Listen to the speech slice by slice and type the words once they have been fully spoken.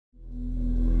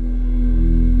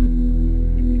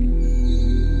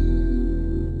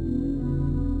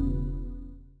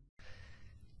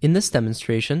In this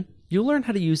demonstration, you'll learn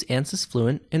how to use ANSYS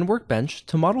Fluent and Workbench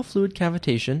to model fluid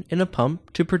cavitation in a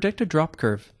pump to predict a drop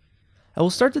curve. I will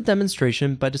start the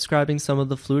demonstration by describing some of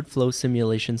the fluid flow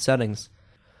simulation settings.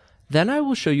 Then I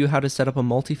will show you how to set up a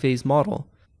multiphase model.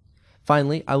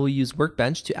 Finally, I will use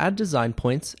Workbench to add design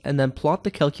points and then plot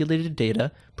the calculated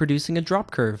data, producing a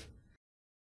drop curve.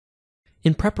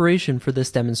 In preparation for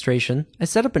this demonstration, I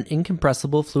set up an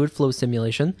incompressible fluid flow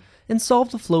simulation and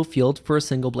solved the flow field for a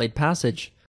single blade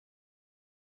passage.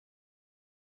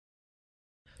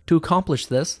 To accomplish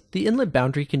this, the inlet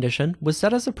boundary condition was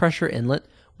set as a pressure inlet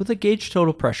with a gauge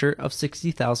total pressure of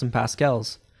 60,000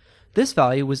 pascals. This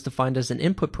value was defined as an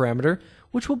input parameter,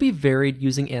 which will be varied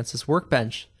using ANSYS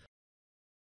Workbench.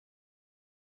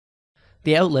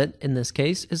 The outlet, in this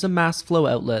case, is a mass flow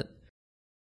outlet.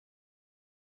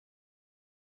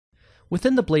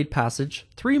 Within the blade passage,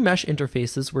 3 mesh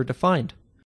interfaces were defined.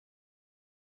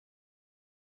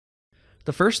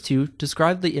 The first 2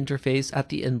 describe the interface at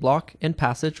the in-block and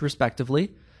passage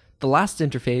respectively. The last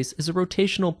interface is a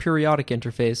rotational periodic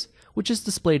interface, which is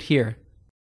displayed here.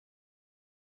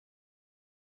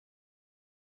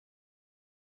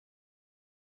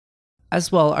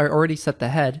 As well, I already set the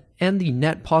head and the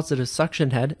net positive suction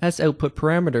head as output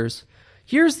parameters.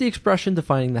 Here's the expression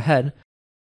defining the head.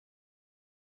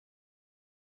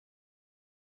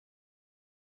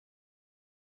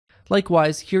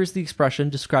 Likewise, here's the expression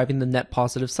describing the net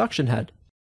positive suction head.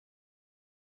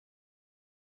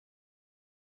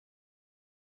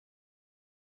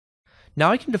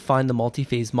 Now I can define the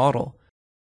multiphase model.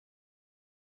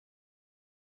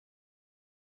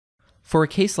 For a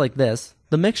case like this,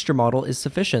 the mixture model is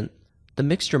sufficient. The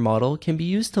mixture model can be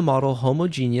used to model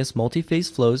homogeneous multiphase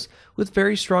flows with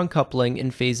very strong coupling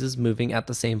in phases moving at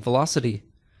the same velocity.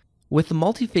 With the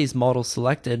multiphase model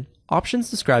selected,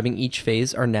 options describing each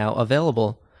phase are now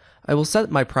available. I will set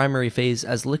my primary phase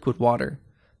as liquid water.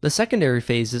 The secondary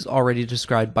phase is already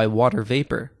described by water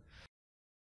vapor.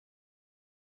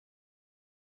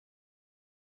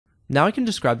 Now I can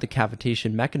describe the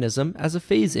cavitation mechanism as a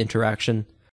phase interaction.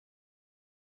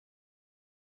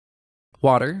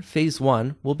 Water, phase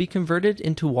 1, will be converted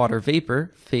into water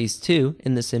vapor, phase 2,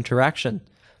 in this interaction.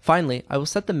 Finally, I will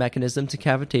set the mechanism to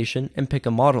cavitation and pick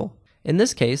a model. In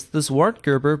this case, the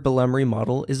Zwart-Gerber-Bellemre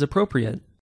model is appropriate.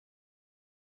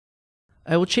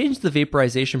 I will change the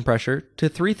vaporization pressure to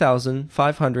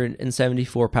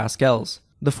 3,574 pascals.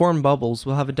 The formed bubbles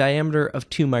will have a diameter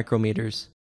of 2 micrometers.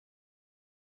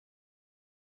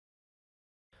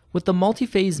 With the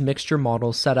multiphase mixture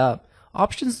model set up,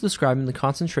 options describing the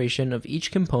concentration of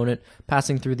each component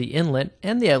passing through the inlet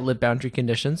and the outlet boundary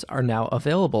conditions are now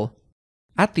available.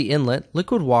 At the inlet,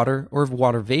 liquid water or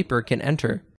water vapor can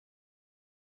enter.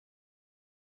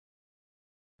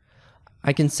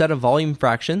 I can set a volume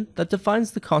fraction that defines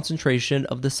the concentration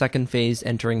of the second phase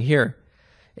entering here.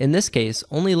 In this case,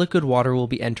 only liquid water will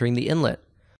be entering the inlet.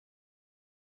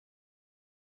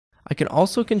 I can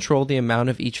also control the amount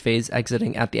of each phase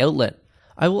exiting at the outlet.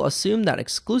 I will assume that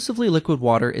exclusively liquid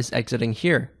water is exiting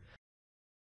here.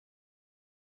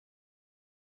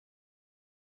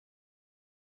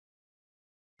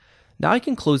 Now I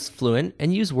can close Fluent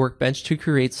and use Workbench to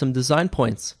create some design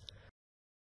points.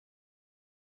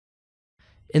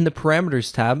 In the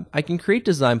Parameters tab, I can create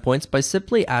design points by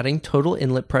simply adding total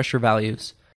inlet pressure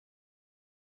values.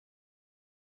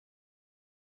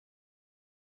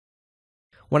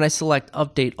 When I select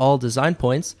Update All Design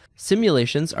Points,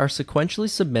 simulations are sequentially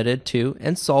submitted to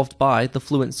and solved by the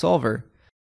Fluent solver.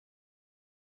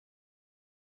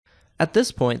 At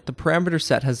this point, the parameter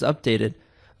set has updated.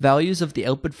 Values of the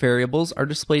output variables are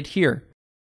displayed here.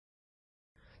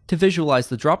 To visualize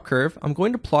the drop curve, I'm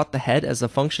going to plot the head as a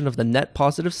function of the net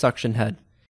positive suction head.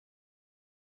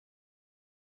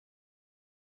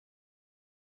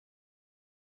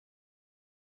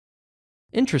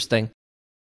 Interesting.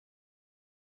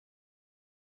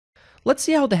 Let's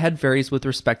see how the head varies with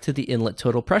respect to the inlet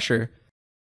total pressure.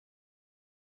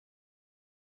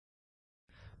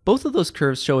 Both of those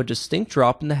curves show a distinct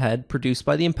drop in the head produced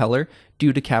by the impeller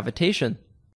due to cavitation.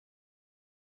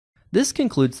 This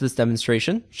concludes this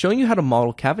demonstration, showing you how to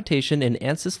model cavitation in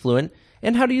ANSYS Fluent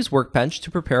and how to use Workbench to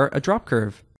prepare a drop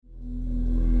curve.